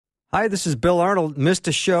Hi, this is Bill Arnold. Missed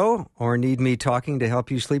a show or need me talking to help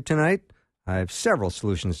you sleep tonight? I have several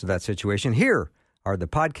solutions to that situation. Here are the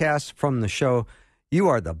podcasts from the show. You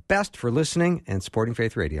are the best for listening and supporting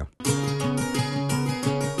Faith Radio.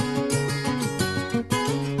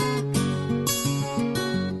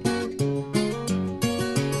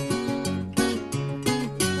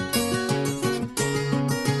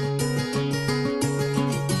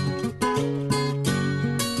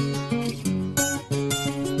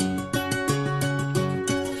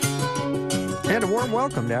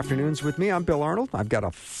 Welcome to Afternoons with me. I'm Bill Arnold. I've got a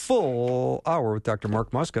full hour with Dr. Mark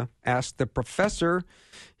Muska. Ask the Professor.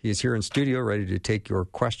 He is here in studio ready to take your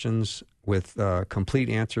questions with complete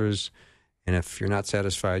answers. And if you're not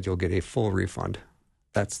satisfied, you'll get a full refund.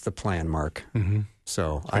 That's the plan, Mark. Mm-hmm.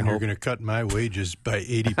 So I hope you're going to cut my wages by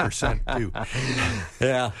 80% too.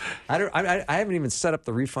 Yeah. I haven't even set up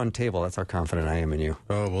the refund table. That's how confident I am in you.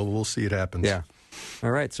 Oh, well, we'll see it happens. Yeah.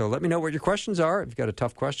 All right, so let me know what your questions are. If you've got a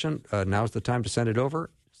tough question, now's the time to send it over.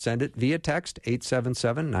 Send it via text,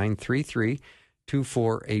 877-933-2484,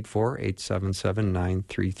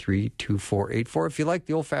 877-933-2484. If you like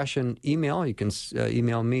the old-fashioned email, you can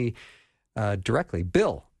email me directly,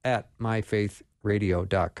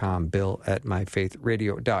 bill@myfaithradio.com,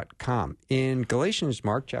 bill@myfaithradio.com. In Galatians,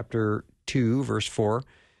 Mark, chapter 2, verse 4,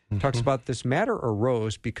 talks about this matter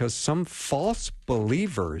arose because some false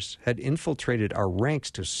believers had infiltrated our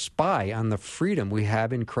ranks to spy on the freedom we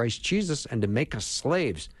have in Christ Jesus and to make us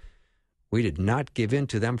slaves. We did not give in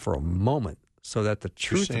to them for a moment so that the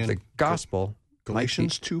truth of the gospel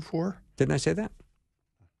Galatians 2:4? Didn't I say that?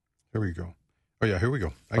 Here we go. Oh, yeah, here we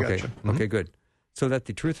go. I got you. Mm-hmm. Okay, good. So that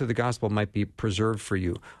the truth of the gospel might be preserved for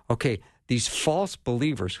you. Okay, these false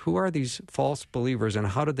believers, who are these false believers and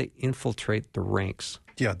how do they infiltrate the ranks?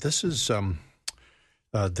 Yeah, this is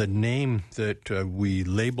the name that we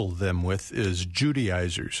label them with is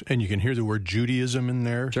Judaizers. And you can hear the word Judaism in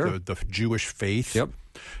there, sure. the Jewish faith. Yep.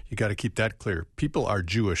 You got to keep that clear. People are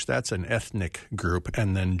Jewish. That's an ethnic group.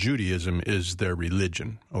 And then Judaism is their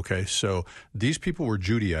religion. Okay, so these people were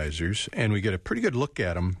Judaizers, and we get a pretty good look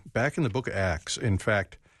at them back in the book of Acts. In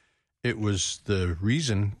fact, it was the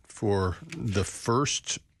reason for the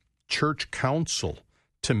first church council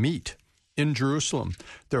to meet in Jerusalem.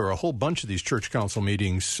 There were a whole bunch of these church council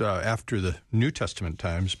meetings after the New Testament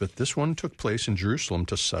times, but this one took place in Jerusalem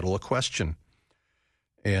to settle a question.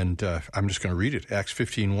 And I'm just going to read it. Acts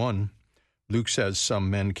 15:1. Luke says, some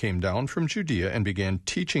men came down from Judea and began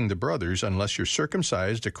teaching the brothers, unless you're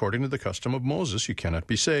circumcised according to the custom of Moses, you cannot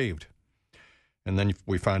be saved. And then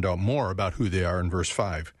we find out more about who they are in verse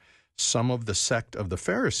 5. Some of the sect of the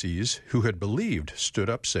Pharisees who had believed stood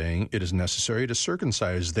up saying, it is necessary to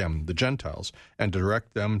circumcise them, the Gentiles, and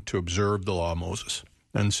direct them to observe the law of Moses.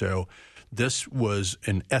 And so this was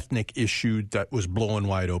an ethnic issue that was blowing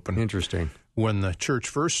wide open. Interesting. When the church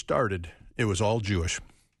first started, it was all Jewish.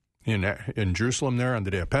 In Jerusalem there on the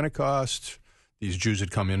day of Pentecost, these Jews had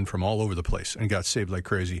come in from all over the place and got saved like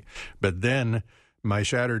crazy. But then, my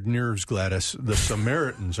shattered nerves, Gladys, the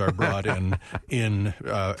Samaritans are brought in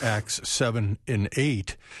Acts 7 and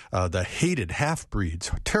 8, the hated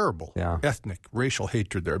half-breeds, terrible ethnic, racial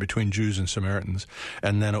hatred there between Jews and Samaritans.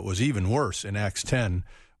 And then it was even worse in Acts 10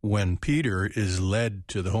 when Peter is led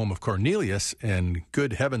to the home of Cornelius, and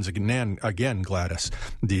good heavens, again, Gladys,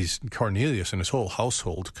 these Cornelius and his whole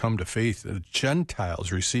household come to faith. The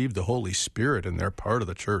Gentiles receive the Holy Spirit, and they're part of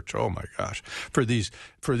the church. Oh, my gosh. For these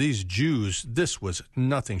Jews, this was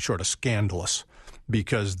nothing short of scandalous,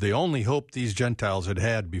 because the only hope these Gentiles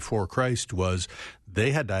had before Christ was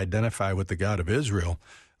they had to identify with the God of Israel,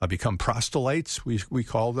 become proselytes, we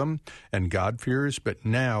call them, and God-fearers. But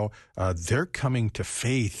now they're coming to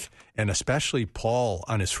faith, and especially Paul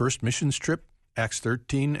on his first missions trip, Acts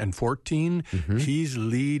 13 and 14, he's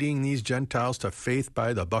leading these Gentiles to faith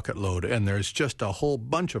by the bucket load, and there's just a whole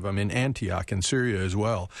bunch of them in Antioch and Syria as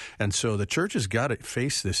well. And so the church has got to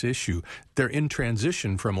face this issue. They're in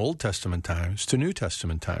transition from Old Testament times to New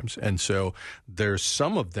Testament times, and so there's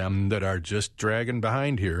some of them that are just dragging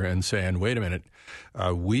behind here and saying, wait a minute,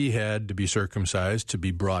 we had to be circumcised to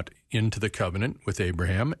be brought into the covenant with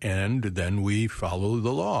Abraham, and then we follow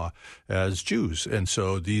the law as Jews. And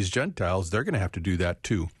so these Gentiles, they're going to have to do that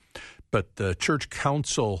too. But the church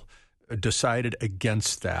council decided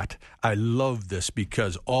against that. I love this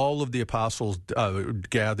because all of the apostles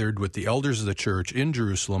gathered with the elders of the church in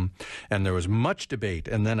Jerusalem, and there was much debate.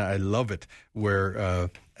 And then I love it where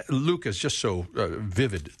Luke is just so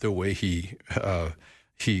vivid the way he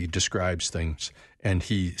describes things. And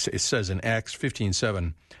it says in Acts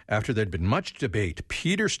 15:7, after there'd been much debate,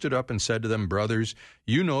 Peter stood up and said to them, brothers,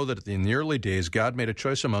 you know that in the early days God made a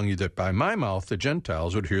choice among you that by my mouth the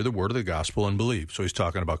Gentiles would hear the word of the gospel and believe. So he's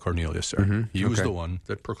talking about Cornelius there. Mm-hmm. He was the one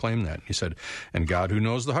that proclaimed that. He said, and God who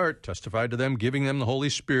knows the heart testified to them, giving them the Holy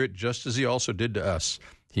Spirit, just as he also did to us.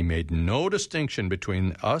 He made no distinction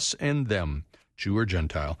between us and them, Jew or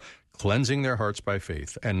Gentile, cleansing their hearts by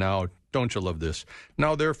faith. And now, don't you love this?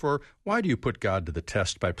 Now, therefore, why do you put God to the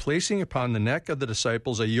test by placing upon the neck of the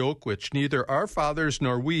disciples a yoke which neither our fathers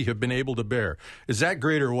nor we have been able to bear? Is that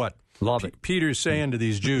great or what? Love it. Peter's saying to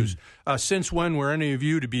these Jews, since when were any of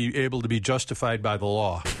you to be able to be justified by the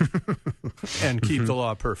law and keep the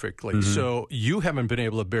law perfectly? Mm-hmm. So you haven't been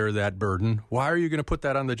able to bear that burden. Why are you going to put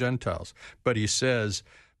that on the Gentiles? But he says,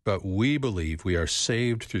 but we believe we are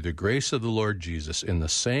saved through the grace of the Lord Jesus in the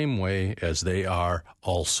same way as they are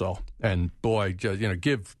also. And boy,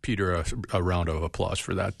 give Peter a round of applause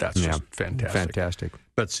for that. That's just fantastic. Fantastic.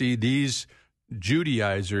 But see, these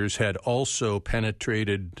Judaizers had also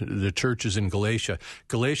penetrated the churches in Galatia.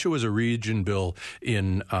 Galatia was a region, Bill,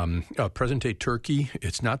 in present-day Turkey.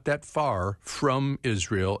 It's not that far from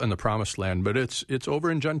Israel and the Promised Land, but it's over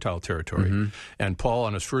in Gentile territory. Mm-hmm. And Paul,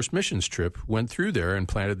 on his first missions trip, went through there and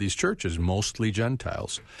planted these churches, mostly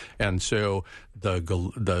Gentiles. And so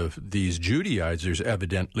these Judaizers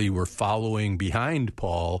evidently were following behind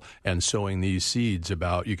Paul and sowing these seeds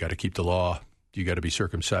about you got to keep the law. You got to be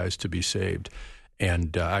circumcised to be saved.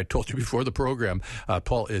 And I told you before the program,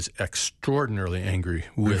 Paul is extraordinarily angry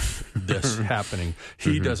with this happening.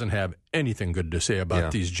 He doesn't have anything good to say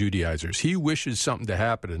about these Judaizers. He wishes something to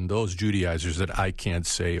happen in those Judaizers that I can't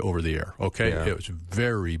say over the air, okay? Yeah. It was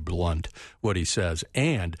very blunt what he says.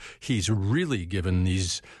 And he's really given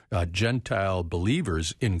these Gentile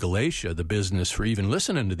believers in Galatia the business for even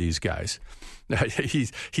listening to these guys.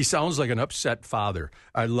 He sounds like an upset father.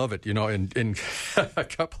 I love it, and a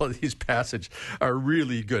couple of these passages are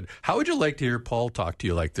really good. How would you like to hear Paul talk to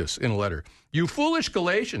you like this in a letter? You foolish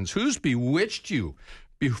Galatians, who's bewitched you?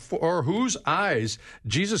 Before whose eyes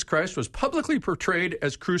Jesus Christ was publicly portrayed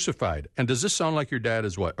as crucified. And does this sound like your dad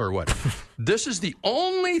is what? This is the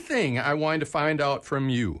only thing I wanted to find out from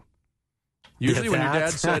you. Usually when your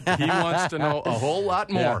dad said he wants to know a whole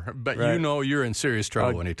lot more, but right. You're in serious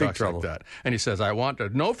trouble when he talks like that. And he says, I want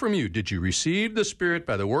to know from you, did you receive the Spirit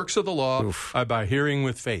by the works of the law or by hearing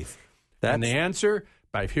with faith? And the answer,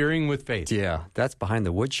 by hearing with faith. Yeah, that's behind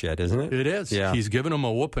the woodshed, isn't it? It is. Yeah. He's giving them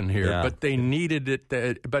a whooping here, but they needed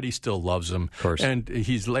it, but he still loves them. Of course. And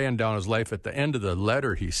he's laying down his life. At the end of the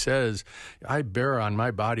letter, he says, I bear on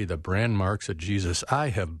my body the brand marks of Jesus. I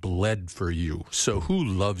have bled for you. So who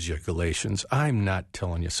loves you, Galatians? I'm not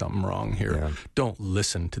telling you something wrong here. Yeah. Don't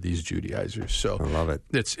listen to these Judaizers. So I love it.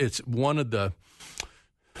 It's one of the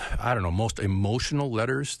most emotional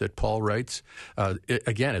letters that Paul writes.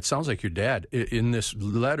 It sounds like your dad. In this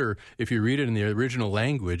letter, if you read it in the original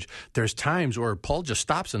language, there's times where Paul just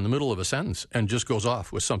stops in the middle of a sentence and just goes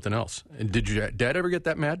off with something else. Did your dad ever get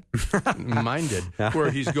that mad? Mine did. Where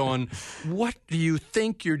he's going, what do you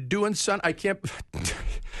think you're doing, son? I can't...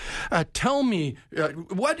 tell me,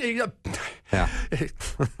 what...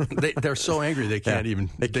 They're so angry they can't even...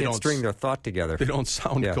 They can't string their thought together. They don't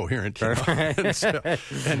sound coherent.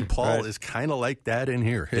 And Paul is kind of like that in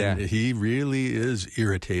here. And he really is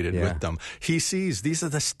irritated with them. He sees these are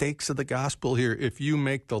the stakes of the gospel here. If you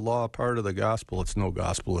make the law part of the gospel, it's no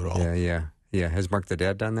gospel at all. Yeah. Has Mark the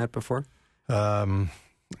Dad done that before?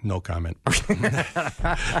 No comment.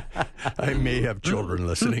 I may have children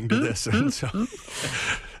listening to this. And so...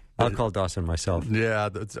 I'll call Dawson myself. Yeah,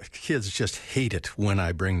 the kids just hate it when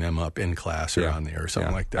I bring them up in class or on there or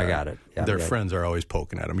something like that. I got it. Yeah, Their friends are always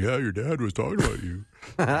poking at them. Yeah, your dad was talking about you.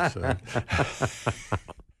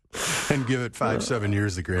 And give it 5-7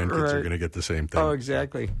 years, the grandkids are going to get the same thing. Oh,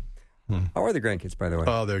 exactly. How are the grandkids, by the way?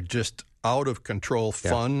 Oh, they're just out of control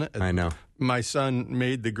fun. I know. My son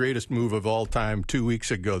made the greatest move of all time 2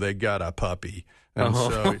 weeks ago. They got a puppy. And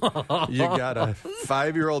so you got a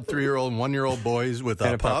 5-year-old, 3-year-old, and 1-year-old boys with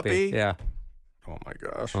a puppy. Yeah. Oh, my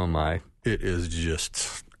gosh. Oh, my. It is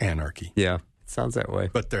just anarchy. Yeah. It sounds that way.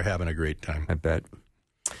 But they're having a great time. I bet.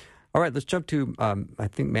 All right, let's jump to, I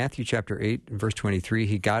think, Matthew chapter 8, verse 23.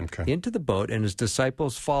 He got into the boat, and his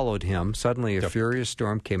disciples followed him. Suddenly, a furious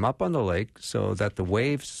storm came up on the lake, so that the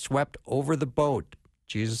waves swept over the boat.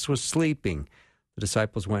 Jesus was sleeping. The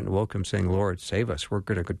disciples went and woke him, saying, Lord, save us. We're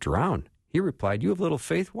going to drown. He replied, you have little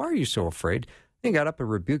faith. Why are you so afraid? Then he got up and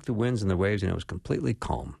rebuked the winds and the waves, and it was completely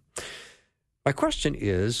calm. My question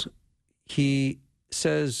is, he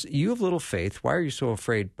says, you have little faith. Why are you so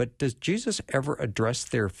afraid? But does Jesus ever address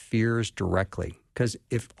their fears directly? Because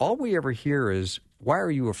if all we ever hear is, why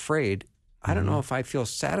are you afraid? I don't know if I feel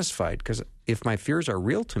satisfied, because if my fears are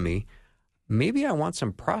real to me, maybe I want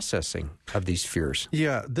some processing of these fears.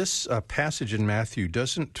 Yeah, this passage in Matthew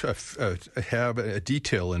doesn't have a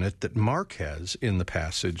detail in it that Mark has in the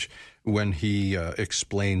passage when he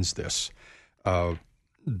explains this. In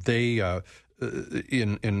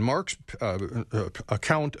Mark's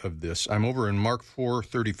account of this, I'm over in Mark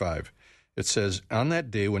 4:35. It says, on that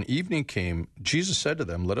day when evening came, Jesus said to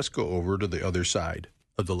them, let us go over to the other side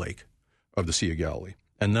of the lake, of the Sea of Galilee.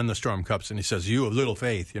 And then the storm comes, and he says, you have little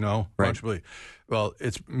faith, Right. Well,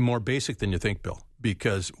 it's more basic than you think, Bill,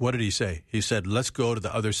 because what did he say? He said, let's go to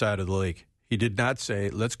the other side of the lake. He did not say,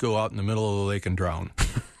 let's go out in the middle of the lake and drown.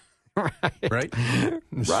 Right?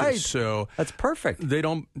 Right. So That's perfect. they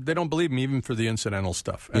don't believe him even for the incidental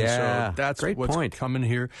stuff. And Yeah, so that's great what's point. coming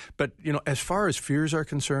here. But, as far as fears are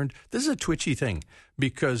concerned, this is a twitchy thing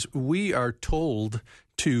because we are told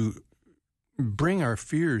to bring our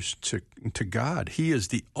fears to God. He is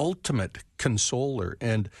the ultimate consoler.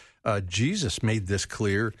 And Jesus made this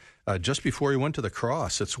clear just before he went to the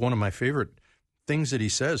cross. It's one of my favorite things that he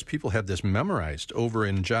says. People have this memorized over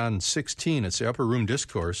in John 16. It's the Upper Room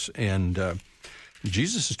Discourse. And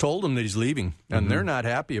Jesus has told them that he's leaving, and they're not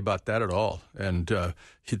happy about that at all. And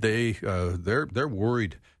they're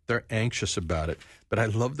worried. They're anxious about it. But I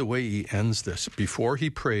love the way he ends this. Before he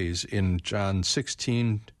prays in John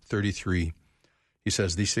 16:33, he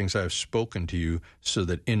says, these things I have spoken to you so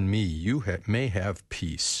that in me you may have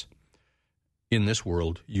peace. In this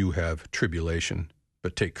world you have tribulation,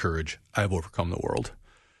 but take courage. I have overcome the world.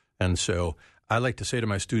 And so I like to say to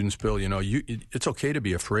my students, Bill, it's okay to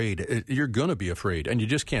be afraid. You're going to be afraid, and you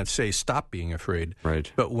just can't say stop being afraid.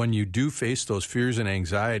 Right. But when you do face those fears and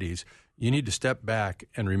anxieties, you need to step back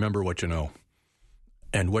and remember what you know.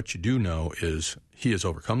 And what you do know is he has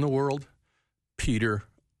overcome the world. Peter,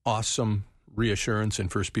 awesome reassurance in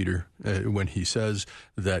 1 Peter when he says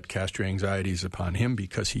that cast your anxieties upon him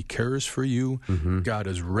because he cares for you. God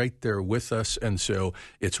is right there with us. And so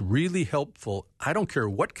it's really helpful. I don't care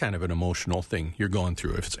what kind of an emotional thing you're going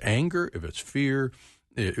through. If it's anger, if it's fear,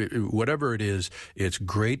 whatever it is, it's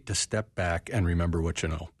great to step back and remember what you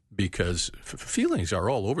know. Because feelings are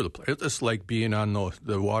all over the place. It's like being on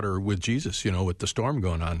the water with Jesus, with the storm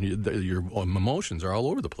going on. Your emotions are all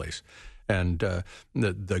over the place. And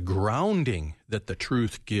the grounding that the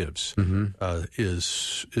truth gives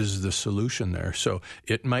is the solution there. So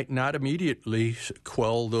it might not immediately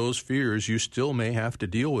quell those fears. You still may have to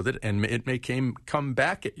deal with it, and it may come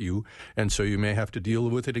back at you. And so you may have to deal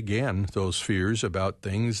with it again, those fears about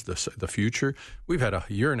things, the future. We've had a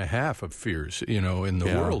year and a half of fears, in the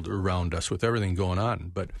world around us with everything going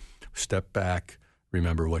on. But step back.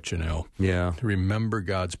 Remember what you know. Yeah. Remember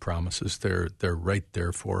God's promises. They're right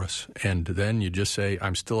there for us. And then you just say,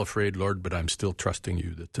 I'm still afraid, Lord, but I'm still trusting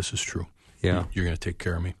you that this is true. Yeah. You're going to take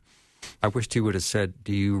care of me. I wished he would have said,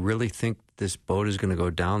 do you really think this boat is going to go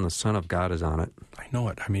down? The Son of God is on it. I know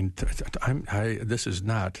it. I mean, this is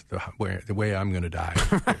not the way I'm going to die.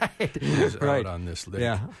 Right. Out on this lake.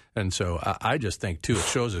 Yeah. And so I just think, too, it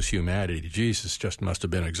shows us humanity. Jesus just must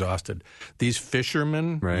have been exhausted. These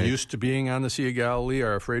fishermen used to being on the Sea of Galilee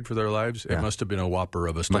are afraid for their lives. Yeah. It must have been a whopper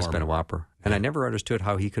of a storm. Must have been a whopper. And I never understood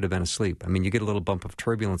how he could have been asleep. I mean, you get a little bump of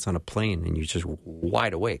turbulence on a plane, and you're just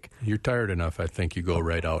wide awake. You're tired enough, I think you go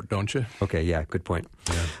right out, don't you? Okay, yeah, good point.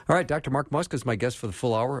 Yeah. All right, Dr. Mark Muska is my guest for the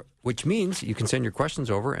full hour, which means you can send your questions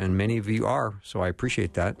over, and many of you are, so I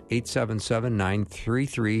appreciate that.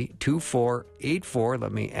 877-933-2484.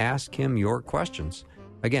 Let me ask him your questions.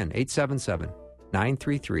 Again,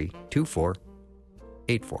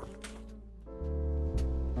 877-933-2484.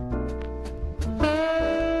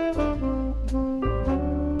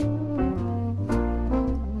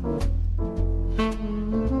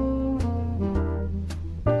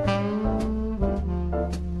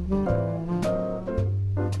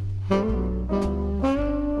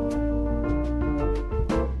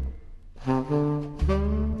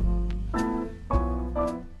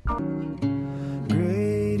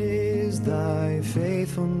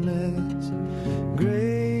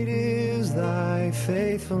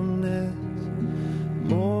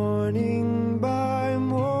 Morning by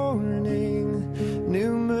morning,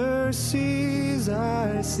 new mercies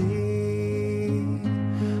I see.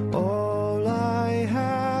 All I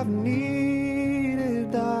have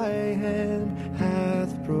needed, thy hand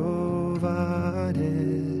hath provided.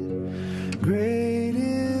 Great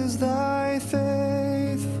is thy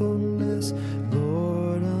faithfulness,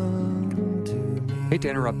 Lord, unto me. Hate to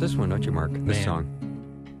interrupt this one, don't you, Mark? This song.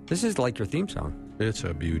 This is like your theme song. It's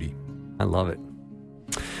a beauty. I love it.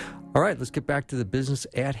 All right, let's get back to the business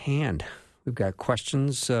at hand. We've got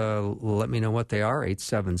questions. Let me know what they are.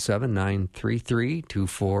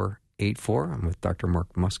 877-933-2484. I'm with Dr.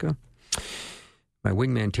 Mark Muska. My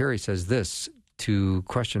wingman Terry says this to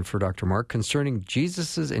question for Dr. Mark concerning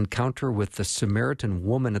Jesus' encounter with the Samaritan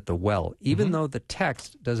woman at the well. Even though the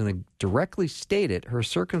text doesn't directly state it, her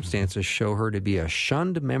circumstances show her to be a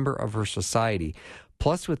shunned member of her society.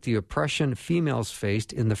 Plus, with the oppression females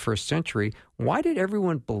faced in the first century, why did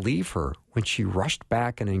everyone believe her when she rushed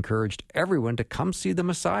back and encouraged everyone to come see the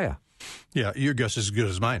Messiah? Yeah, your guess is as good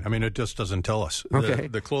as mine. I mean, it just doesn't tell us. Okay.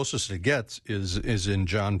 The closest it gets is in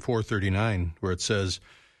John 4:39, where it says,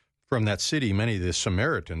 "From that city, many of the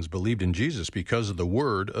Samaritans believed in Jesus because of the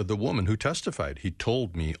word of the woman who testified. He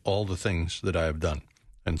told me all the things that I have done."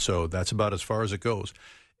 And so that's about as far as it goes.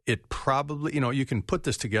 It probably, you can put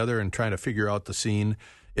this together and try to figure out the scene.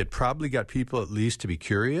 It probably got people at least to be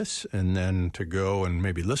curious and then to go and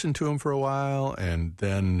maybe listen to him for a while. And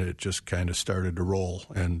then it just kind of started to roll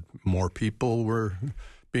and more people were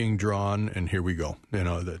being drawn. And here we go.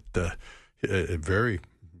 A very,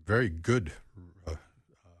 very good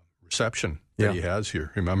reception that he has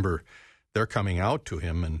here. Remember, they're coming out to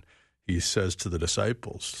him and he says to the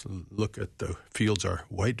disciples, look at the fields are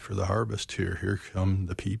white for the harvest here. Here come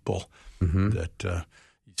the people that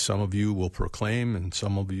some of you will proclaim and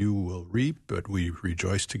some of you will reap, but we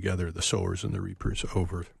rejoice together, the sowers and the reapers,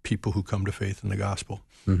 over people who come to faith in the gospel.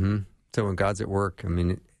 Mm-hmm. So when God's at work, I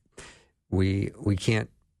mean, we can't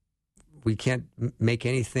make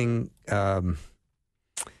anything.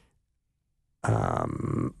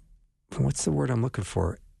 What's the word I'm looking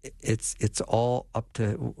for? It's all up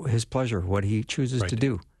to his pleasure, what he chooses to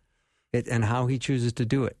do, and how he chooses to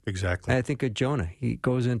do it. Exactly. And I think of Jonah. He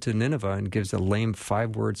goes into Nineveh and gives a lame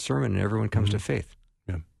 5-word sermon, and everyone comes to faith.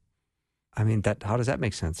 Yeah. I mean, how does that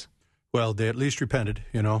make sense? Well, they at least repented,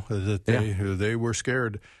 that they were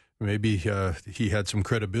scared. Maybe he had some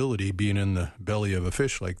credibility being in the belly of a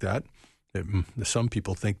fish like that. Some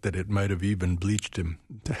people think that it might have even bleached him.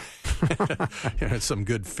 Some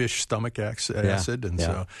good fish stomach acid, and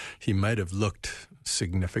so he might have looked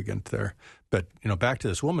significant there. But, back to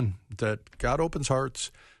this woman, that God opens hearts.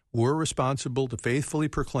 We're responsible to faithfully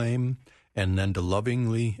proclaim and then to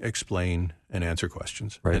lovingly explain and answer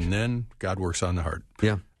questions. Right. And then God works on the heart.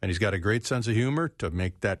 Yeah. And he's got a great sense of humor to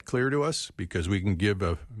make that clear to us, because we can give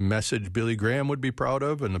a message Billy Graham would be proud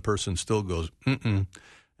of, and the person still goes, mm-mm.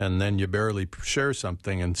 And then you barely share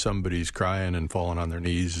something, and somebody's crying and falling on their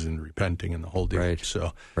knees and repenting and the whole deal. Right.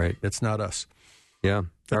 So it's not us. Yeah.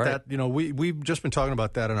 But that, we've just been talking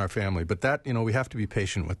about that in our family. But that, we have to be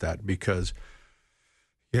patient with that, because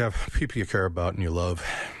you have people you care about and you love,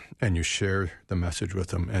 and you share the message with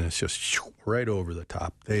them, and it's just right over the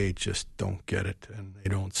top. They just don't get it, and they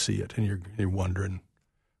don't see it, and you're wondering,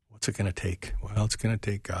 what's it going to take? Well, it's going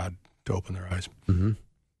to take God to open their eyes. Mm-hmm.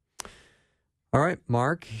 All right,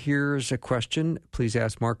 Mark, here's a question. Please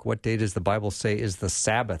ask Mark, what day does the Bible say is the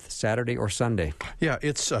Sabbath, Saturday or Sunday? Yeah,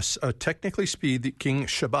 it's technically speaking,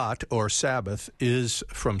 Shabbat or Sabbath is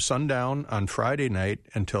from sundown on Friday night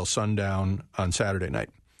until sundown on Saturday night.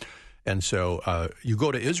 And so you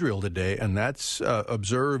go to Israel today, and that's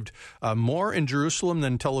observed more in Jerusalem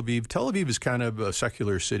than Tel Aviv. Tel Aviv is kind of a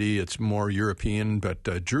secular city. It's more European,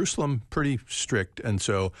 but Jerusalem, pretty strict. And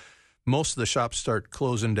so most of the shops start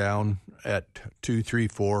closing down at 2, 3,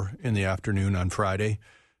 4 in the afternoon on Friday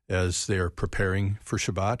as they're preparing for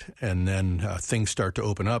Shabbat. And then things start to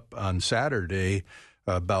open up on Saturday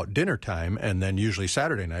about dinner time. And then usually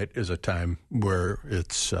Saturday night is a time where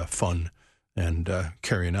it's fun and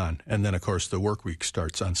carrying on. And then, of course, the work week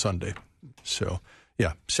starts on Sunday. So,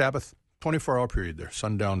 yeah, Sabbath, 24-hour period there,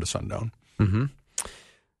 sundown to sundown. Mm-hmm.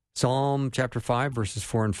 Psalm chapter 5, verses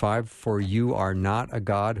 4 and 5, for you are not a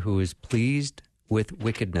God who is pleased with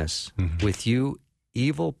wickedness. Mm-hmm. With you,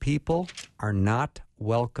 evil people are not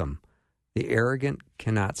welcome. The arrogant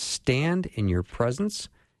cannot stand in your presence.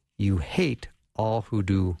 You hate all who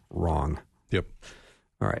do wrong. Yep.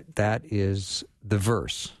 All right, that is the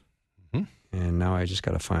verse. Mm-hmm. And now I just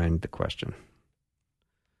got to find the question.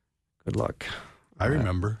 Good luck. I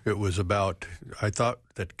remember it was about, I thought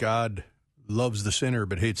that God loves the sinner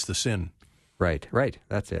but hates the sin. Right.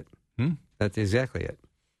 That's it. That's exactly it.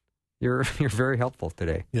 You're very helpful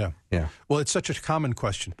today. Yeah. Well, it's such a common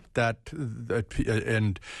question that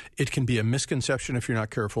and it can be a misconception if you're not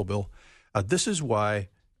careful, Bill. This is why,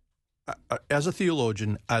 as a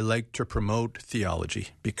theologian, I like to promote theology,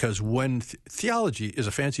 because when theology is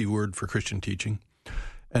a fancy word for Christian teaching,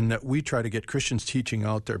 and that we try to get Christians teaching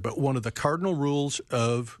out there. But one of the cardinal rules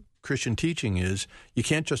of Christian teaching is you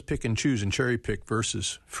can't just pick and choose and cherry pick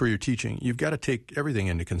verses for your teaching. You've got to take everything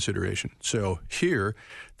into consideration. So here,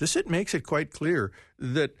 it makes it quite clear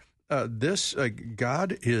that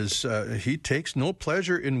God is, he takes no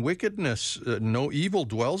pleasure in wickedness. No evil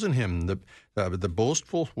dwells in him. The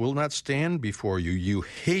boastful will not stand before you. You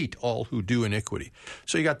hate all who do iniquity.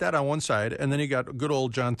 So you got that on one side, and then you got good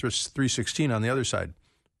old John 3:16 on the other side.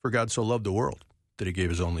 For God so loved the world that he gave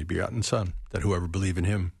his only begotten Son, that whoever believe in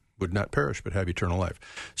him would not perish but have eternal life.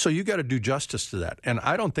 So you got to do justice to that. And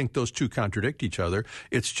I don't think those two contradict each other.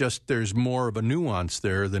 It's just there's more of a nuance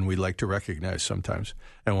there than we like to recognize sometimes.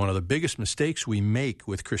 And one of the biggest mistakes we make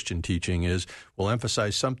with Christian teaching is we'll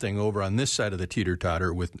emphasize something over on this side of the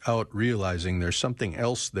teeter-totter without realizing there's something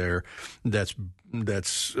else there that's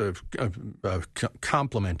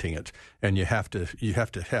complementing it. And you have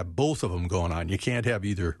to have both of them going on. You can't have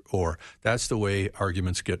either or. That's the way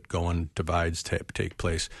arguments get going, divides take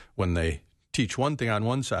place when they teach one thing on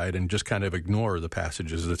one side and just kind of ignore the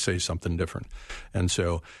passages that say something different. And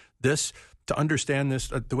so to understand this,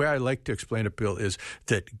 the way I like to explain it, Bill, is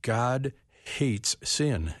that God hates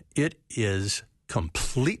sin. It is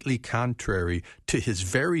completely contrary to his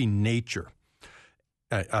very nature.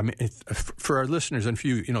 I mean, for our listeners and for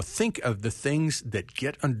you, think of the things that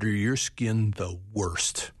get under your skin the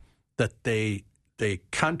worst, that they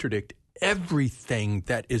contradict everything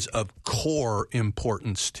that is of core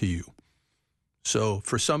importance to you. So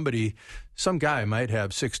for some guy might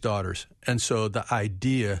have 6 daughters, and so the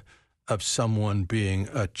idea of someone being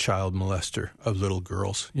a child molester of little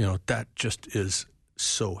girls, that just is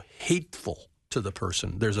so hateful to the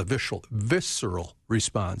person. There's a visceral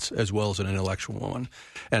response as well as an intellectual one.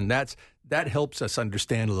 And that helps us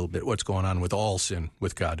understand a little bit what's going on with all sin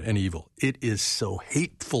with God and evil. It is so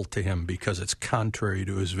hateful to him because it's contrary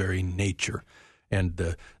to his very nature and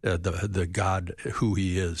the God who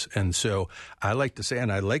he is. And so I like to say,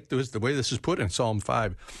 and I like the way this is put in Psalm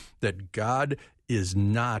 5, that God is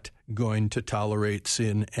not going to tolerate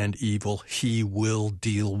sin and evil. He will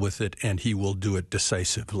deal with it, and he will do it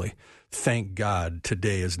decisively. Thank God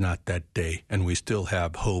today is not that day, and we still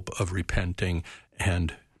have hope of repenting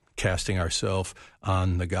and casting ourselves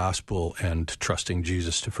on the gospel and trusting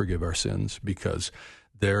Jesus to forgive our sins, because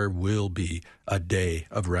there will be a day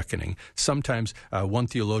of reckoning. Sometimes one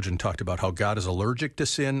theologian talked about how God is allergic to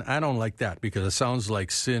sin. I don't like that because it sounds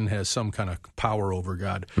like sin has some kind of power over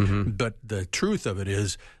God. Mm-hmm. But the truth of it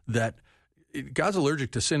is that God's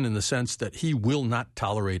allergic to sin in the sense that he will not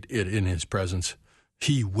tolerate it in his presence.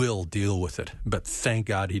 He will deal with it. But thank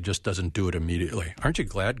God he just doesn't do it immediately. Aren't you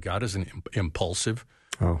glad God isn't impulsive?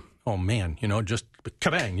 Oh, man, just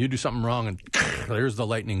kabang, you do something wrong and there's the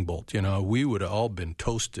lightning bolt. We would have all been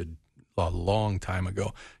toasted a long time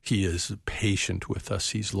ago. He is patient with us.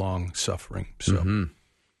 He's long-suffering. So,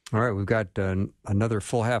 All right, we've got another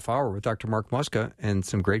full half hour with Dr. Mark Muska, and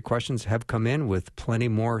some great questions have come in with plenty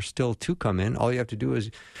more still to come in. All you have to do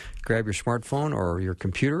is grab your smartphone or your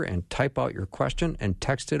computer and type out your question and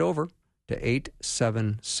text it over to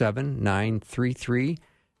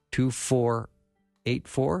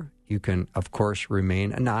 877-933-2484. You can, of course,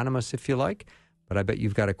 remain anonymous if you like, but I bet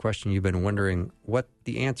you've got a question you've been wondering what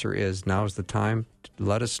the answer is. Now's the time to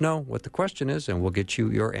let us know what the question is, and we'll get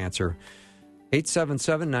you your answer.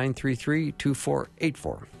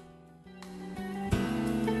 877-933-2484.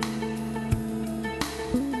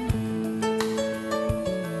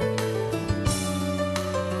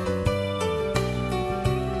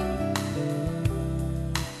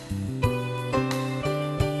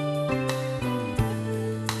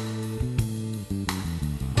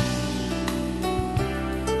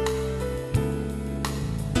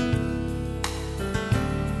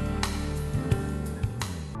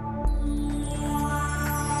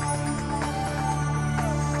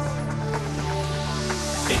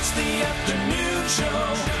 It's the afternoon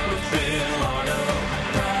show with Bill Arno.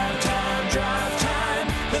 Prime time, drive time.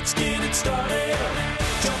 Let's get it started.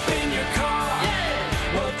 Jump in your car.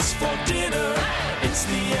 Yeah. What's for dinner? Hey. It's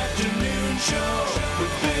the afternoon show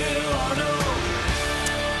with Bill Arno.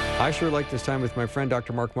 I sure like this time with my friend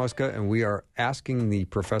Dr. Mark Muska, and we are asking the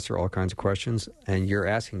professor all kinds of questions, and you're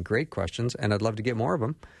asking great questions, and I'd love to get more of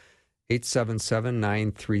them.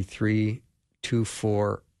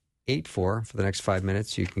 877-933-2484 for the next 5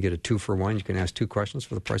 minutes. You can get a 2-for-1. You can ask 2 questions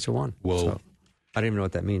for the price of 1. Whoa. So, I don't even know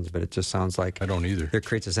what that means, but it just sounds like... I don't either. It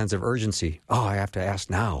creates a sense of urgency. Oh, I have to ask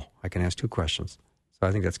now. I can ask 2 questions. So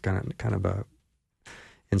I think that's kind of a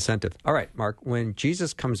incentive. All right, Mark, when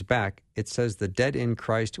Jesus comes back, it says the dead in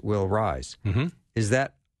Christ will rise. Mm-hmm. Is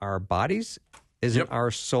that our bodies? Isn't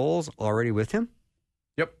our souls already with him?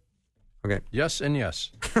 Yep. Okay. Yes and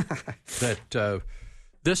yes. That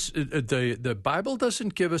The Bible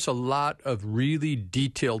doesn't give us a lot of really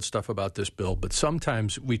detailed stuff about this, Bill, but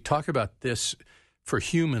sometimes we talk about this for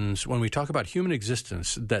humans, when we talk about human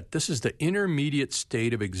existence, that this is the intermediate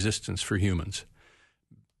state of existence for humans.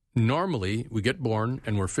 Normally, we get born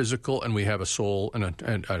and we're physical and we have a soul and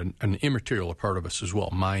an immaterial part of us as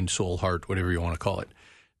well, mind, soul, heart, whatever you want to call it.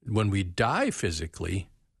 When we die physically,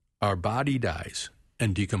 our body dies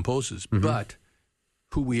and decomposes, but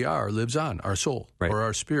who we are lives on, our soul or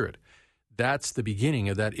our spirit. That's the beginning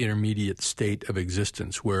of that intermediate state of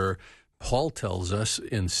existence where Paul tells us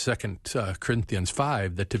in 2 Corinthians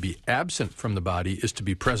 5 that to be absent from the body is to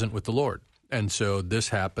be present with the Lord. And so this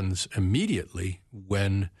happens immediately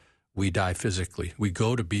when we die physically. We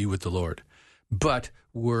go to be with the Lord. But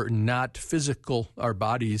we're not physical. Our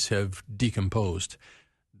bodies have decomposed.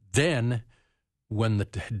 Then when the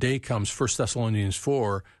day comes, 1 Thessalonians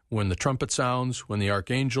 4, when the trumpet sounds, when the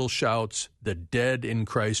archangel shouts, the dead in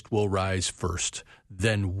Christ will rise first.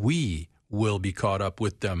 Then we will be caught up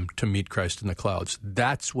with them to meet Christ in the clouds.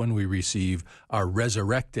 That's when we receive our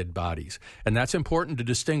resurrected bodies. And that's important to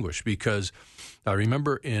distinguish because I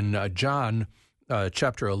remember in John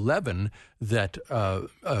chapter 11 that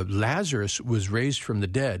Lazarus was raised from the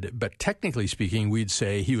dead, but technically speaking, we'd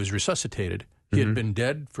say he was resuscitated. He had been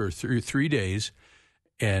dead for 3 days,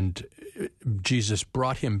 and Jesus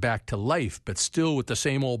brought him back to life, but still with the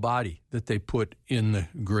same old body that they put in the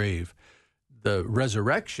grave. The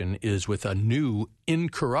resurrection is with a new,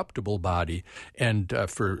 incorruptible body. And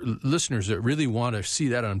for listeners that really want to see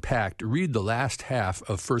that unpacked, read the last half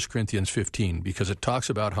of 1 Corinthians 15, because it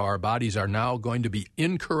talks about how our bodies are now going to be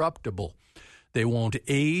incorruptible. They won't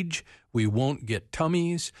age. We won't get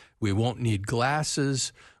tummies. We won't need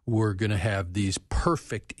glasses. We're going to have these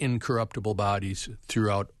perfect, incorruptible bodies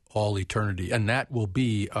throughout all eternity. And that will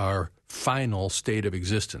be our final state of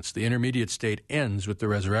existence. The intermediate state ends with the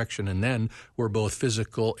resurrection, and then we're both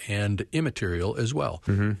physical and immaterial as well,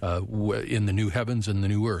 in the new heavens and the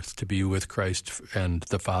new earth, to be with Christ and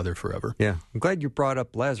the Father forever. Yeah. I'm glad you brought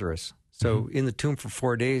up Lazarus. So in the tomb for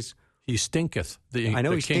 4 days. He stinketh. I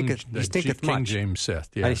know he stinketh much. King James saith.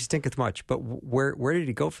 Yeah. He stinketh much. But where did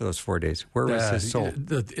he go for those 4 days? Where was his soul?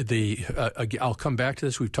 I'll come back to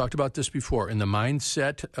this. We've talked about this before. In the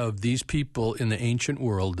mindset of these people in the ancient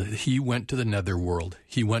world, he went to the netherworld.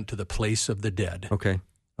 He went to the place of the dead.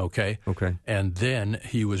 Okay. And then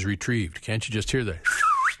he was retrieved. Can't you just hear that?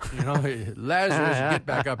 Lazarus, get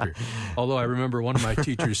back up here. Although I remember one of my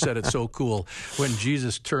teachers said it so cool. When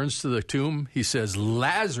Jesus turns to the tomb, he says,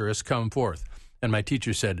 Lazarus, come forth. And my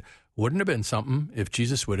teacher said, wouldn't it have been something if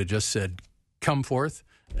Jesus would have just said, come forth,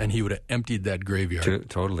 and he would have emptied that graveyard.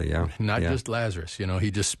 Totally, yeah. Not just Lazarus, he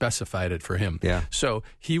just specified it for him. Yeah. So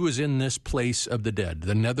he was in this place of the dead,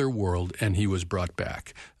 the netherworld, and he was brought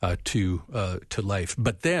back to life.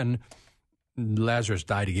 But then Lazarus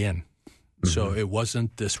died again. So it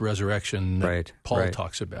wasn't this resurrection that Paul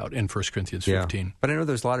talks about in 1 Corinthians 15. Yeah. But I know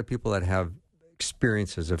there's a lot of people that have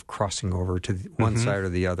experiences of crossing over to one side or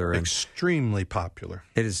the other. And extremely popular.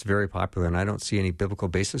 It is very popular, and I don't see any biblical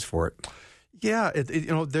basis for it. Yeah,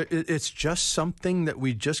 it's just something that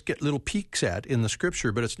we just get little peeks at in the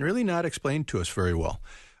Scripture, but it's really not explained to us very well.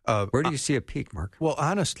 Where do you see a peak, Mark? Well,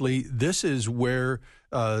 honestly, this is where,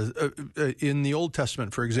 in the Old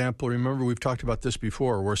Testament, for example, remember we've talked about this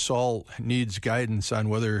before, where Saul needs guidance on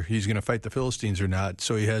whether he's going to fight the Philistines or not.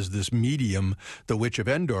 So he has this medium, the witch of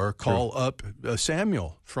Endor, call up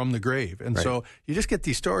Samuel from the grave. And so you just get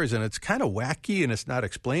these stories, and it's kind of wacky, and it's not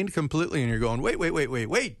explained completely, and you're going,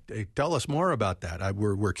 wait, tell us more about that.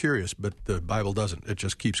 We're curious, but the Bible doesn't. It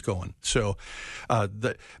just keeps going. So,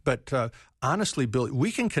 honestly, Bill,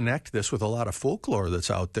 we can connect this with a lot of folklore that's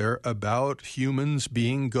out there about humans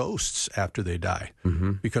being ghosts after they die.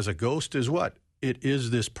 Because a ghost is what? It is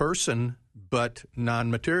this person, but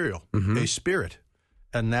non-material, a spirit.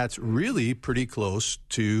 And that's really pretty close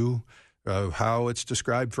to how it's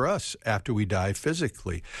described for us after we die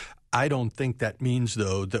physically. I don't think that means,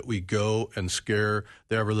 though, that we go and scare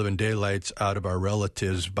the ever-living daylights out of our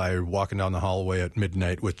relatives by walking down the hallway at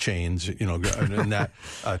midnight with chains, and that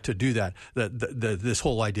to do that. This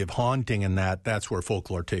whole idea of haunting and that's where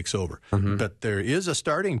folklore takes over. But there is a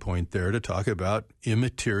starting point there to talk about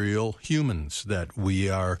immaterial humans, that we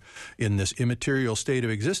are in this immaterial state of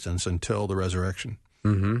existence until the resurrection.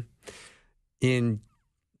 In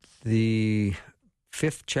the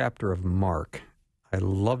 5th chapter of Mark, I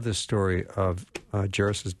love this story of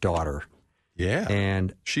Jairus' daughter. Yeah.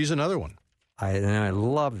 And she's another one. I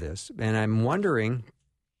love this. And I'm wondering,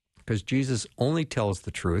 because Jesus only tells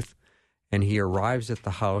the truth, and he arrives at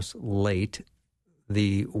the house late.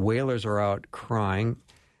 The wailers are out crying,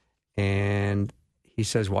 and he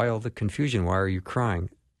says, why all the confusion? Why are you crying?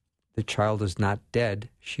 The child is not dead.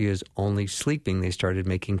 She is only sleeping. They started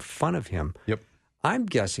making fun of him. Yep. I'm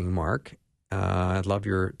guessing, Mark, I'd love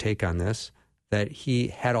your take on this, that he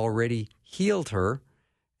had already healed her.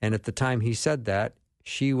 And at the time he said that,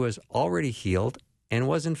 she was already healed and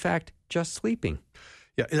was, in fact, just sleeping.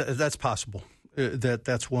 Yeah, that's possible.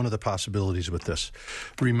 That's one of the possibilities with this.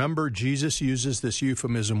 Remember, Jesus uses this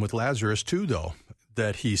euphemism with Lazarus too, though,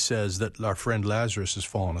 that he says that our friend Lazarus has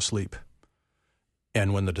fallen asleep.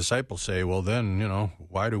 And when the disciples say, well, then,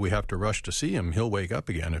 why do we have to rush to see him? He'll wake up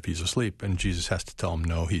again if he's asleep. And Jesus has to tell him,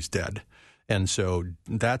 no, he's dead. And so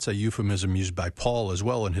that's a euphemism used by Paul as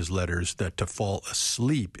well in his letters, that to fall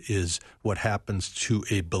asleep is what happens to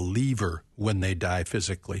a believer when they die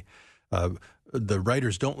physically. The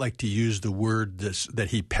writers don't like to use the word that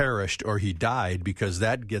he perished or he died, because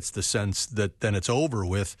that gets the sense that then it's over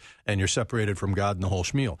with and you're separated from God and the whole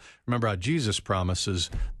schmeal. Remember how Jesus promises,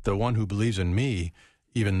 the one who believes in me,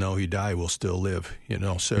 even though he die, will still live.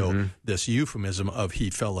 So this euphemism of he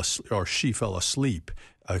fell asleep or she fell asleep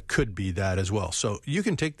could be that as well. So you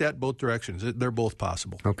can take that both directions. They're both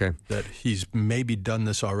possible. Okay. That he's maybe done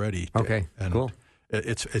this already. Okay, and cool.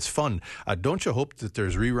 It's fun. Don't you hope that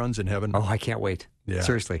there's reruns in heaven? Oh, I can't wait. Yeah.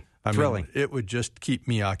 Seriously. I Thrilling. mean, it would just keep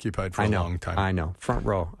me occupied for a long time. I know. Front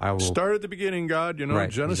row. I will Start at the beginning, God. Right,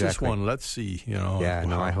 Genesis exactly. 1. Let's see.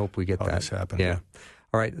 I hope we get how that. this happened. Yeah.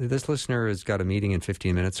 All right. This listener has got a meeting in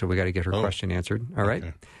 15 minutes, so we got to get her question answered. All right.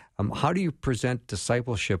 Okay. How do you present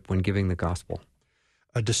discipleship when giving the gospel?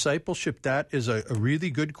 A discipleship, that is a really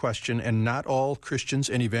good question, and not all Christians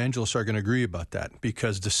and evangelists are going to agree about that,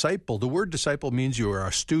 because the word disciple means you are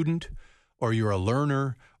a student, or you're a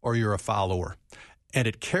learner, or you're a follower. And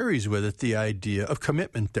it carries with it the idea of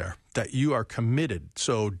commitment there, that you are committed.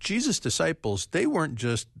 So Jesus' disciples, they weren't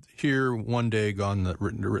just here one day, gone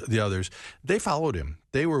the others. They followed him.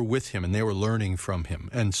 They were with him, and they were learning from him.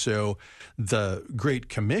 And so the Great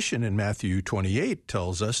Commission in Matthew 28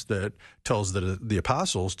 tells the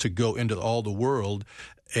apostles to go into all the world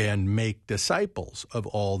and make disciples of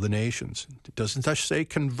all the nations. It doesn't just say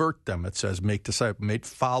convert them. It says make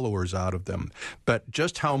followers out of them. But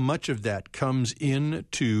just how much of that comes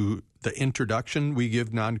into the introduction we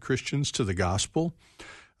give non-Christians to the gospel?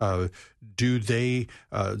 Do they,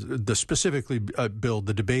 specifically, Bill,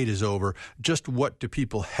 the debate is over, just what do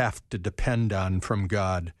people have to depend on from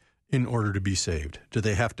God in order to be saved? Do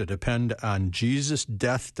they have to depend on Jesus'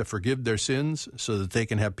 death to forgive their sins so that they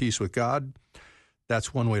can have peace with God?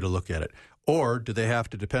 That's one way to look at it. Or do they have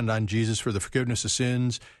to depend on Jesus for the forgiveness of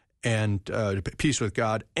sins and peace with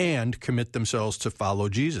God, and commit themselves to follow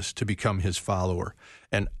Jesus, to become his follower?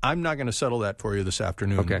 And I'm not going to settle that for you this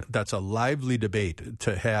afternoon. Okay. That's a lively debate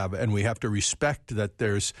to have, and we have to respect that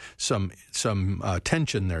there's some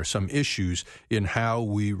tension there, some issues in how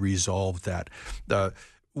we resolve that.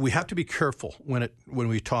 We have to be careful when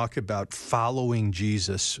we talk about following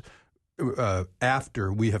Jesus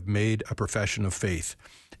after we have made a profession of faith.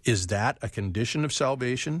 Is that a condition of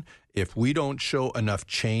salvation? If we don't show enough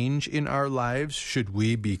change in our lives, should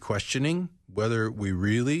we be questioning whether we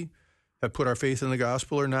really have put our faith in the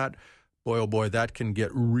gospel or not? Boy, oh boy, that can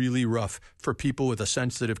get really rough for people with a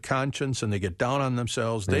sensitive conscience, and they get down on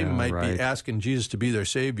themselves. They might be asking Jesus to be their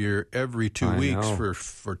Savior every 2 weeks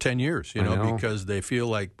for 10 years, because they feel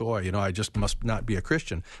like, boy, I just must not be a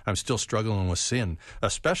Christian. I'm still struggling with sin,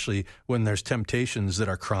 especially when there's temptations that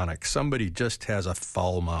are chronic. Somebody just has a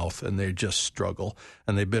foul mouth, and they just struggle,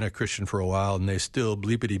 and they've been a Christian for a while, and they still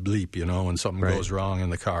bleepity bleep, when something goes wrong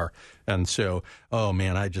in the car. And so, oh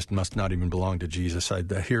man, I just must not even belong to Jesus.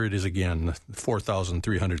 Here it is again, the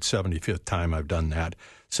 4,375th time I've done that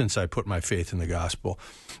since I put my faith in the gospel.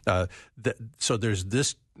 So there's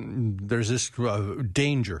this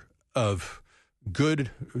danger of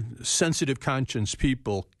good, sensitive conscience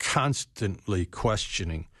people constantly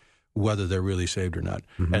questioning whether they're really saved or not.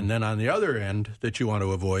 Mm-hmm. And then on the other end that you want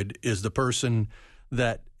to avoid is the person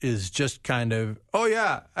that is just kind of, oh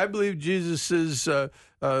yeah, I believe Jesus is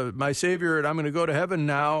my Savior, and I'm going to go to heaven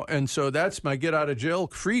now, and so that's my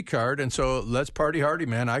get-out-of-jail-free card, and so let's party hardy,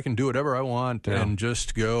 man. I can do whatever I want and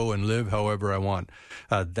just go and live however I want.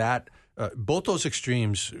 Both those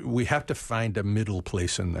extremes, we have to find a middle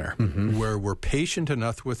place in there where we're patient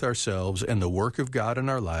enough with ourselves and the work of God in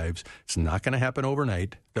our lives. It's not going to happen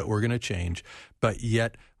overnight that we're going to change, but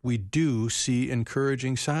yet we do see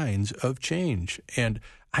encouraging signs of change. And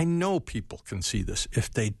I know people can see this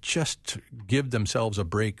if they just give themselves a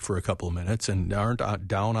break for a couple of minutes and aren't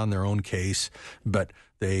down on their own case, but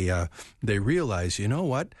they realize, you know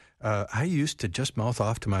what? I used to just mouth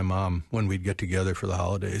off to my mom when we'd get together for the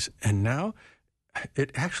holidays, and now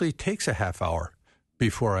it actually takes a half hour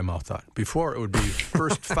before I mouth out. Before, it would be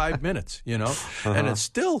first 5 minutes, you know? And it's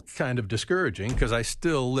still kind of discouraging because I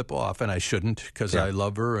still lip off, and I shouldn't because I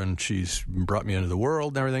love her and she's brought me into the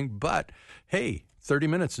world and everything. But, hey, 30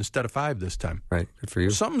 minutes instead of 5 this time. Right. Good for you.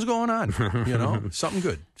 Something's going on, you know? Something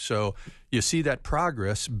good. So you see that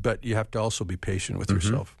progress, but you have to also be patient with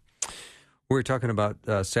yourself. We were talking about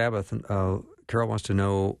Sabbath. Carol wants to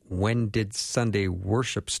know, when did Sunday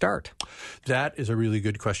worship start? That is a really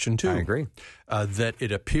good question, too. I agree. That it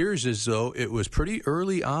appears as though it was pretty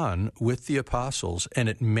early on with the apostles, and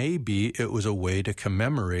it may be it was a way to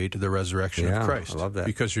commemorate the resurrection of Christ. I love that.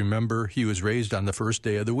 Because remember, he was raised on the first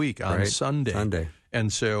day of the week, on Sunday.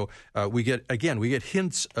 And so we get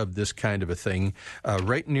hints of this kind of a thing.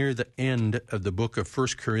 Right near the end of the book of 1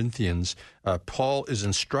 Corinthians, Paul is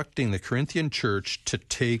instructing the Corinthian church to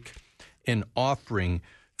take an offering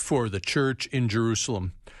for the church in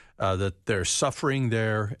Jerusalem, that they're suffering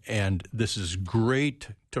there, and this is great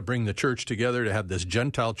to bring the church together, to have this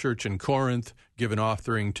Gentile church in Corinth give an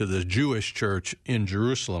offering to the Jewish church in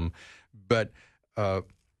Jerusalem. But I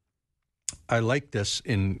like this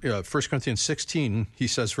in 1 Corinthians 16, he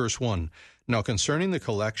says, verse 1, "Now concerning the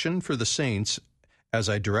collection for the saints, as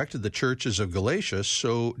I directed the churches of Galatia,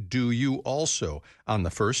 so do you also. On the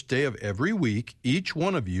first day of every week, each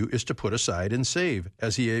one of you is to put aside and save,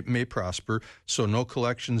 as he may prosper, so no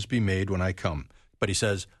collections be made when I come." But he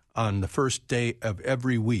says, on the first day of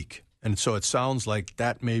every week. And so it sounds like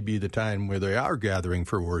that may be the time where they are gathering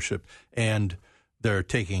for worship, and they're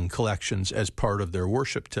taking collections as part of their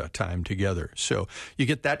worship time together. So you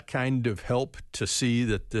get that kind of help to see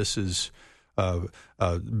that this is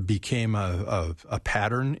became a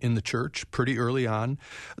pattern in the church pretty early on.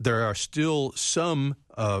 There are still some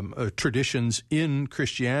traditions in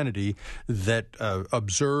Christianity that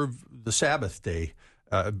observe the Sabbath day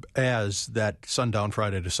as that sundown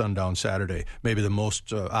Friday to sundown Saturday. Maybe the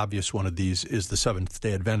most obvious one of these is the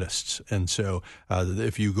Seventh-day Adventists. And so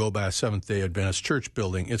if you go by a Seventh-day Adventist church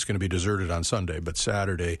building, it's going to be deserted on Sunday, but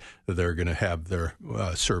Saturday they're going to have their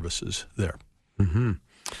services there. Mm-hmm.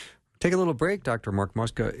 Take a little break. Dr. Mark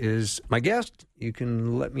Muska is my guest. You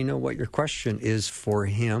can let me know what your question is for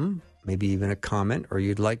him, maybe even a comment, or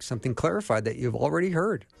you'd like something clarified that you've already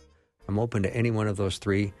heard. I'm open to any one of those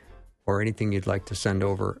three, or anything you'd like to send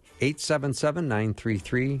over.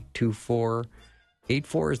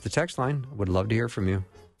 877-933-2484 is the text line. Would love to hear from you.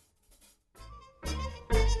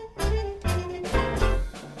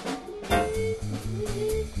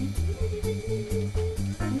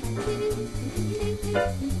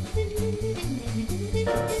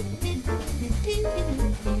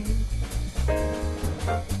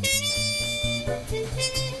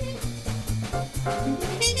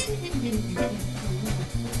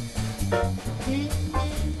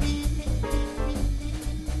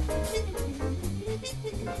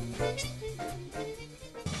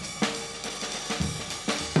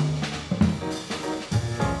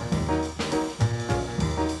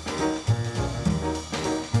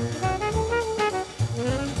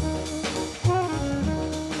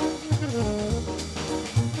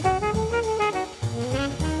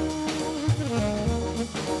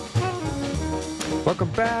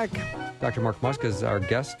 Welcome back. Dr. Mark Muska is our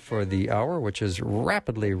guest for the hour, which is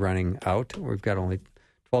rapidly running out. We've got only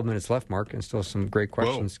 12 minutes left, Mark, and still some great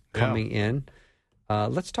questions coming in.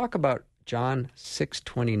 Let's talk about John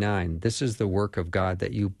 6:29. This is the work of God,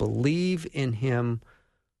 that you believe in him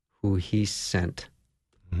who he sent.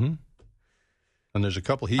 Mm-hmm. And there's a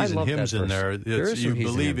couple he's and hims in there. It's, you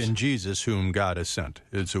believe in Jesus whom God has sent.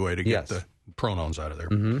 It's a way to get the pronouns out of there.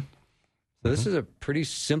 Mm-hmm. So this is a pretty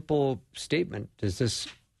simple statement. Does this,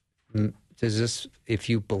 if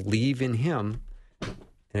you believe in him, and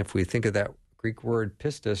if we think of that Greek word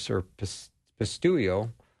pistis or pistuio,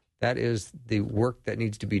 that is the work that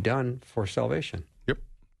needs to be done for salvation. Yep.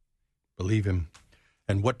 Believe him.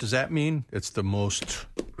 And what does that mean? It's the most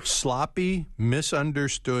sloppy,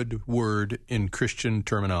 misunderstood word in Christian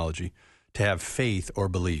terminology, to have faith or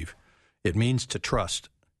believe. It means to trust.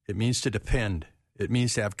 It means to depend. It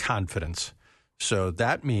means to have confidence. So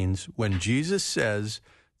that means when Jesus says,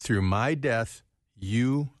 through my death,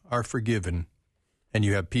 you are forgiven and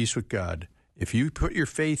you have peace with God, if you put your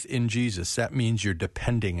faith in Jesus, that means you're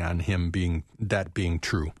depending on him being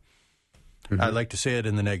true. Mm-hmm. I like to say it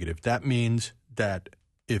in the negative. That means that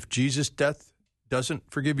if Jesus' death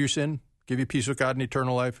doesn't forgive your sin, give you peace with God and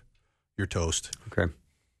eternal life, you're toast. Okay.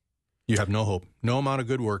 You have no hope, no amount of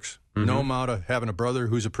good works, no amount of having a brother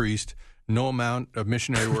who's a priest, no amount of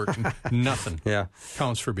missionary work, nothing. Yeah.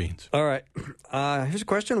 Counts for beans. All right. Here's a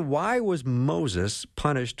question. Why was Moses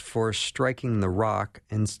punished for striking the rock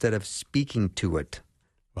instead of speaking to it?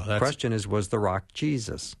 Well, The question is, was the rock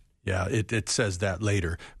Jesus? Yeah, it says that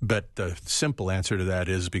later. But the simple answer to that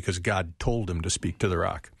is because God told him to speak to the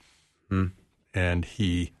rock. And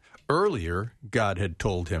earlier, God had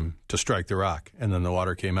told him to strike the rock, and then the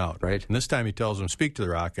water came out. Right. And this time he tells him, speak to the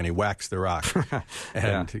rock, and he whacks the rock.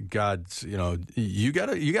 And God's, you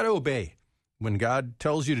gotta obey. When God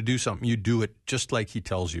tells you to do something, you do it just like he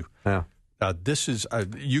tells you. Yeah. This is,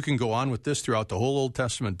 you can go on with this throughout the whole Old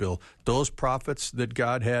Testament, Bill. Those prophets that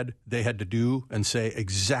God had, they had to do and say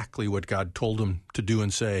exactly what God told them to do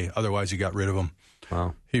and say. Otherwise, he got rid of them.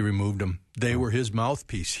 Wow. He removed them. They were his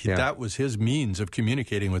mouthpiece. That was his means of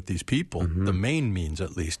communicating with these people, the main means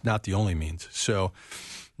at least, not the only means. So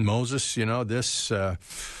Moses, this, it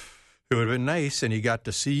would have been nice, and he got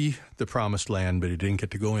to see the promised land, but he didn't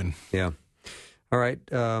get to go in. Yeah. All right,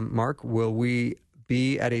 Mark, will we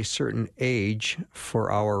be at a certain age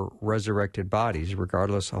for our resurrected bodies,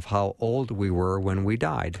 regardless of how old we were when we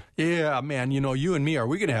died? Yeah, man, you and me, are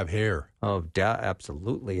we going to have hair? Oh,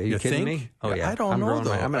 absolutely. Are you kidding think? me? Oh, yeah. I don't know,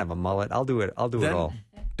 though. I'm going to have a mullet. I'll do it. I'll do it all.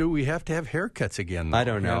 Do we have to have haircuts again, though? I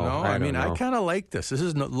don't know. I kind of like this. This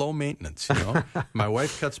is low maintenance, My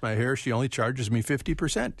wife cuts my hair. She only charges me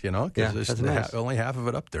 50%, because there's nice. only half of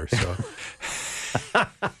it up there, so...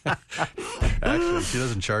 Actually, she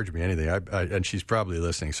doesn't charge me anything, and she's probably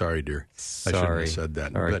listening. Sorry, dear. I shouldn't have said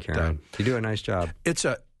that. Sorry, Karen. You do a nice job. It's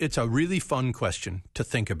a really fun question to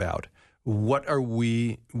think about. What's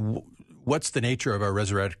the nature of our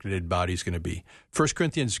resurrected bodies going to be? 1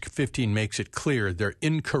 Corinthians 15 makes it clear they're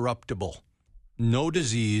incorruptible. No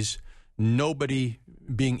disease, nobody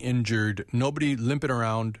being injured, nobody limping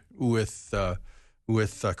around with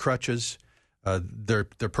crutches. They're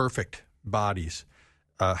perfect bodies.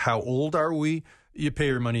 How old are we? You pay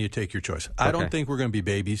your money, you take your choice. I don't think we're going to be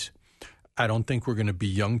babies. I don't think we're going to be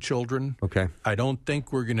young children. Okay. I don't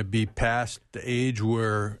think we're going to be past the age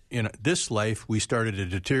where in this life we started to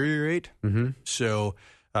deteriorate. So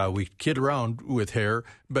we kid around with hair,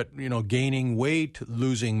 but gaining weight,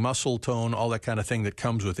 losing muscle tone, all that kind of thing that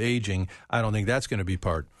comes with aging, I don't think that's going to be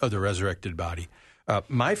part of the resurrected body.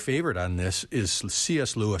 My favorite on this is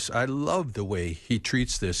C.S. Lewis. I love the way he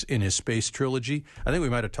treats this in his space trilogy. I think we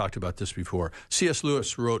might have talked about this before. C.S.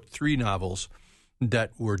 Lewis wrote 3 novels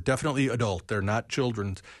that were definitely adult. They're not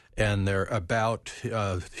children's, and they're about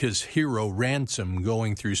his hero, Ransom,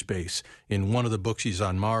 going through space. In one of the books, he's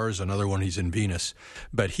on Mars. Another one, he's in Venus.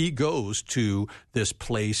 But he goes to this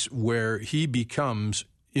place where he becomes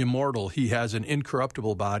immortal. He has an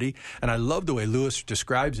incorruptible body. And I love the way Lewis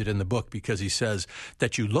describes it in the book, because he says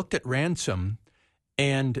that you looked at Ransom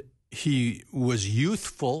and he was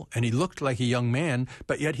youthful and he looked like a young man,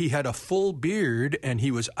 but yet he had a full beard and he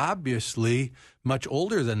was obviously much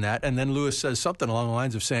older than that. And then Lewis says something along the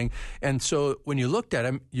lines of saying, and so when you looked at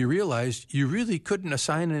him, you realized you really couldn't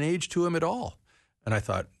assign an age to him at all. And I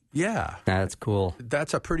thought, yeah. That's cool.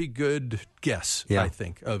 That's a pretty good guess, I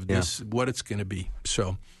think, of this, what it's going to be.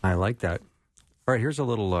 So I like that. All right, here's a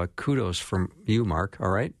little kudos from you, Mark, all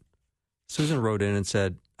right? Susan wrote in and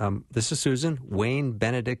said, this is Susan, Wayne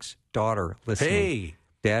Benedict's daughter, listening. Hey.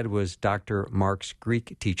 Dad was Dr. Mark's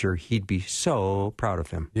Greek teacher. He'd be so proud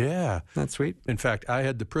of him. Yeah. That's sweet. In fact, I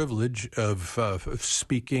had the privilege of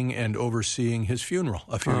speaking and overseeing his funeral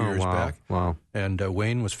a few years back. Wow. And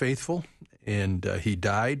Wayne was faithful, and he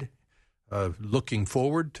died looking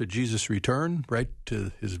forward to Jesus' return, right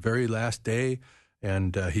to his very last day.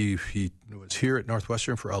 And he was here at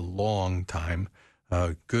Northwestern for a long time.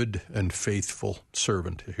 Good and faithful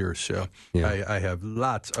servant here. So I have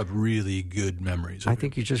lots of really good memories. I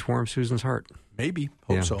think you just warmed Susan's heart. Maybe.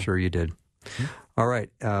 Hope so. I'm sure you did. All right.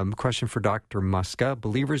 Question for Dr. Muska.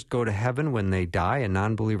 Believers go to heaven when they die and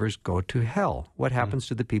non-believers go to hell. What happens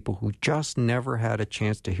to the people who just never had a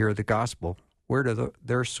chance to hear the gospel? Where do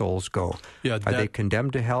their souls go? Are they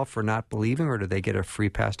condemned to hell for not believing, or do they get a free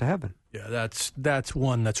pass to heaven? Yeah, that's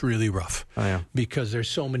one that's really rough. Oh, yeah. Because there's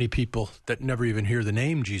so many people that never even hear the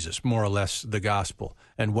name Jesus, more or less the gospel.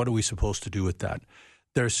 And what are we supposed to do with that?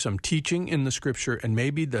 There's some teaching in the Scripture, and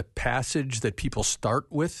maybe the passage that people start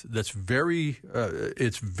with that's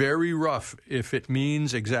it's very rough if it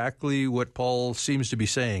means exactly what Paul seems to be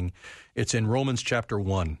saying. It's in Romans chapter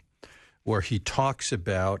 1, where he talks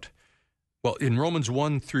about, well, in Romans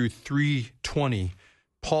 1 through 3:20,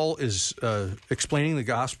 Paul is explaining the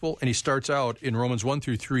gospel, and he starts out in Romans 1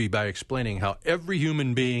 through 3 by explaining how every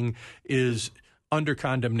human being is under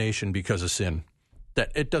condemnation because of sin.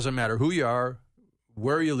 That it doesn't matter who you are,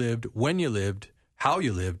 where you lived, when you lived, how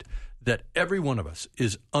you lived, that every one of us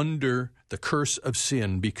is under the curse of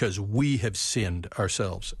sin because we have sinned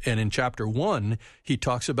ourselves. And in chapter 1, he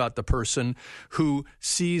talks about the person who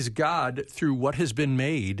sees God through what has been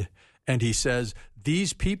made. And he says,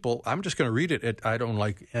 these people, I'm just going to read it. I don't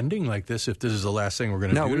like ending like this if this is the last thing we're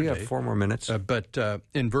going to do today. No, we have 4 more minutes. But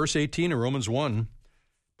in verse 18 of Romans 1,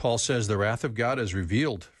 Paul says, the wrath of God is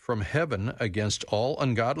revealed from heaven against all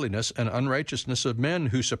ungodliness and unrighteousness of men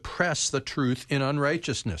who suppress the truth in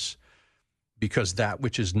unrighteousness, because that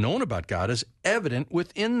which is known about God is evident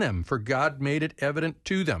within them, for God made it evident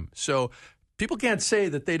to them. So people can't say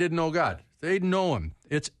that they didn't know God. They know him.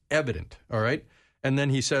 It's evident, all right? And then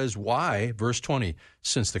he says, why? Verse 20,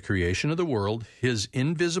 since the creation of the world, his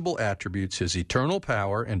invisible attributes, his eternal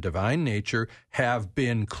power and divine nature have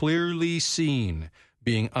been clearly seen,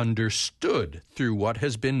 being understood through what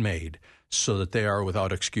has been made, so that they are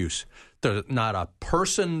without excuse. There's not a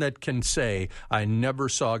person that can say, I never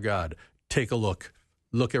saw God. Take a look.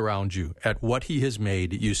 Look around you at what he has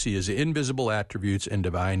made. You see his invisible attributes and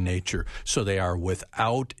divine nature, so they are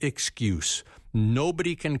without excuse.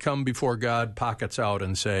 Nobody can come before God, pockets out,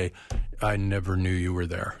 and say, I never knew you were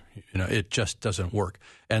there. You know, it just doesn't work.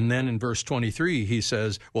 And then in verse 23, he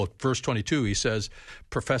says, verse 22, he says,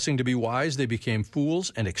 professing to be wise, they became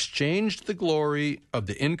fools and exchanged the glory of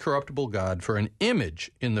the incorruptible God for an image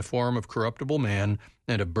in the form of corruptible man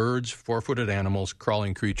and of birds, four-footed animals,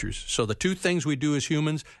 crawling creatures. So the two things we do as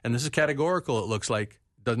humans, and this is categorical, it looks like,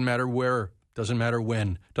 doesn't matter where, doesn't matter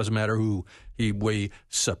when, doesn't matter who. We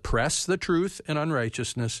suppress the truth and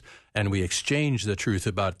unrighteousness, and we exchange the truth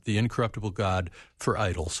about the incorruptible God for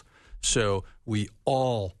idols. So we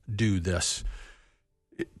all do this.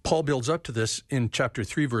 Paul builds up to this in chapter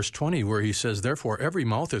 3, verse 20, where he says, therefore, every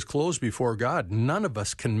mouth is closed before God. None of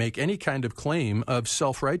us can make any kind of claim of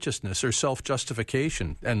self-righteousness or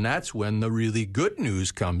self-justification. And that's when the really good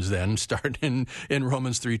news comes then, starting in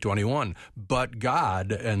Romans 3:21. But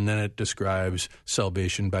God, and then it describes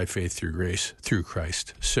salvation by faith through grace, through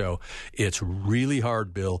Christ. So it's really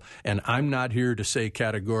hard, Bill, and I'm not here to say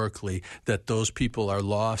categorically that those people are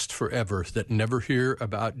lost forever, that never hear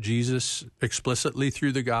about Jesus explicitly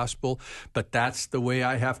through the gospel, but that's the way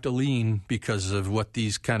I have to lean because of what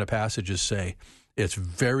these kind of passages say. It's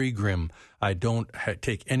very grim. I don't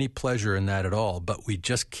take any pleasure in that at all, but we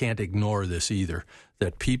just can't ignore this either,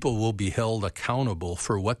 that people will be held accountable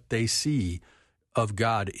for what they see of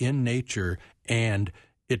God in nature, and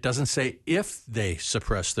it doesn't say if they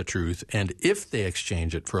suppress the truth and if they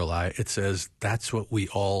exchange it for a lie. It says that's what we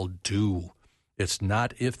all do. It's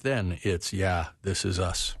not if then, it's this is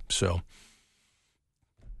us. So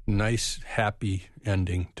nice, happy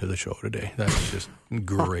ending to the show today. That's just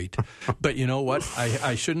great. But you know what?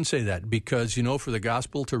 I shouldn't say that because, for the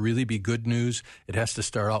gospel to really be good news, it has to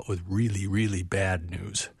start out with really, really bad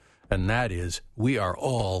news. And that is, we are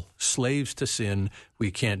all slaves to sin.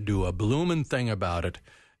 We can't do a bloomin' thing about it.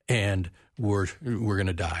 And we're going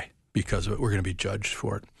to die because of it. We're going to be judged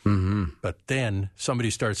for it. Mm-hmm. But then somebody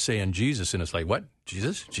starts saying Jesus, and it's like, what?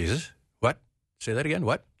 Jesus? Jesus? What? Say that again?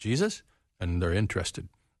 What? Jesus? And they're interested.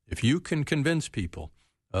 If you can convince people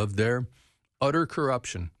of their utter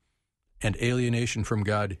corruption and alienation from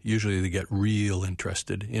God, usually they get real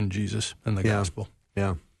interested in Jesus and the gospel.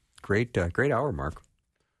 Yeah. Great hour, Mark.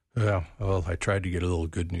 Yeah. Well, I tried to get a little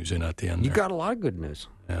good news in at the end. You got a lot of good news.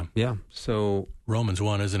 Yeah. Yeah. So Romans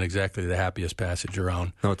 1 isn't exactly the happiest passage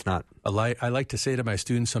around. No, it's not. I like to say to my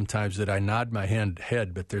students sometimes that I nod my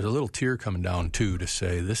head, but there's a little tear coming down too to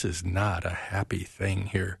say this is not a happy thing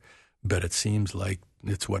here. But it seems like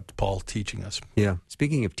it's what Paul's teaching us. Yeah.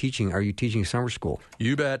 Speaking of teaching, are you teaching summer school?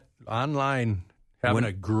 You bet. Online, having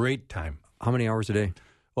a great time. How many hours a day?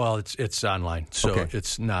 Well, it's online, so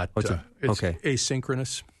it's not. It's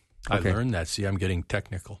asynchronous. Okay. I learned that. See, I'm getting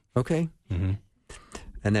technical. Okay. Mm-hmm.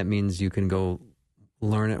 And that means you can go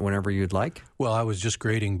learn it whenever you'd like? Well, I was just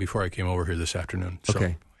grading before I came over here this afternoon.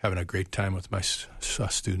 So having a great time with my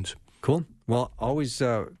students. Cool. Well, always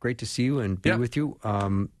great to see you and be with you.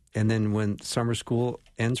 And then when summer school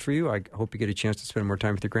ends for you, I hope you get a chance to spend more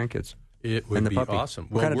time with your grandkids. It would be awesome.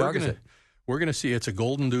 What kind of dog is it? We're going to see. It's a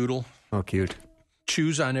golden doodle. Oh, cute.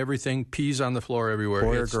 Chews on everything, pees on the floor everywhere.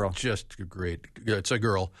 Boy or it's girl? Just great. It's a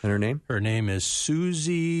girl. And her name? Her name is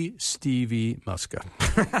Susie Stevie Muska.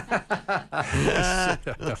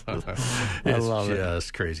 I love it.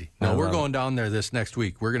 Just crazy. No, we're going down there this next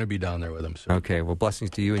week. We're going to be down there with them. So. Okay. Well,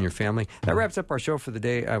 blessings to you and your family. That wraps up our show for the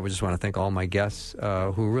day. I just want to thank all my guests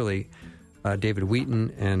who really, David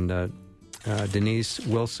Wheaton and Denise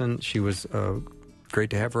Wilson. She was great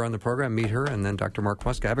to have her on the program. Meet her, and then Dr. Mark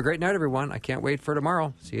Muska. Have a great night, everyone. I can't wait for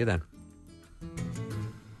tomorrow. See you then.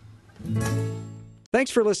 Thanks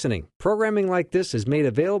for listening. Programming like this is made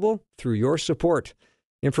available through your support.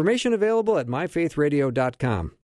 Information available at myfaithradio.com.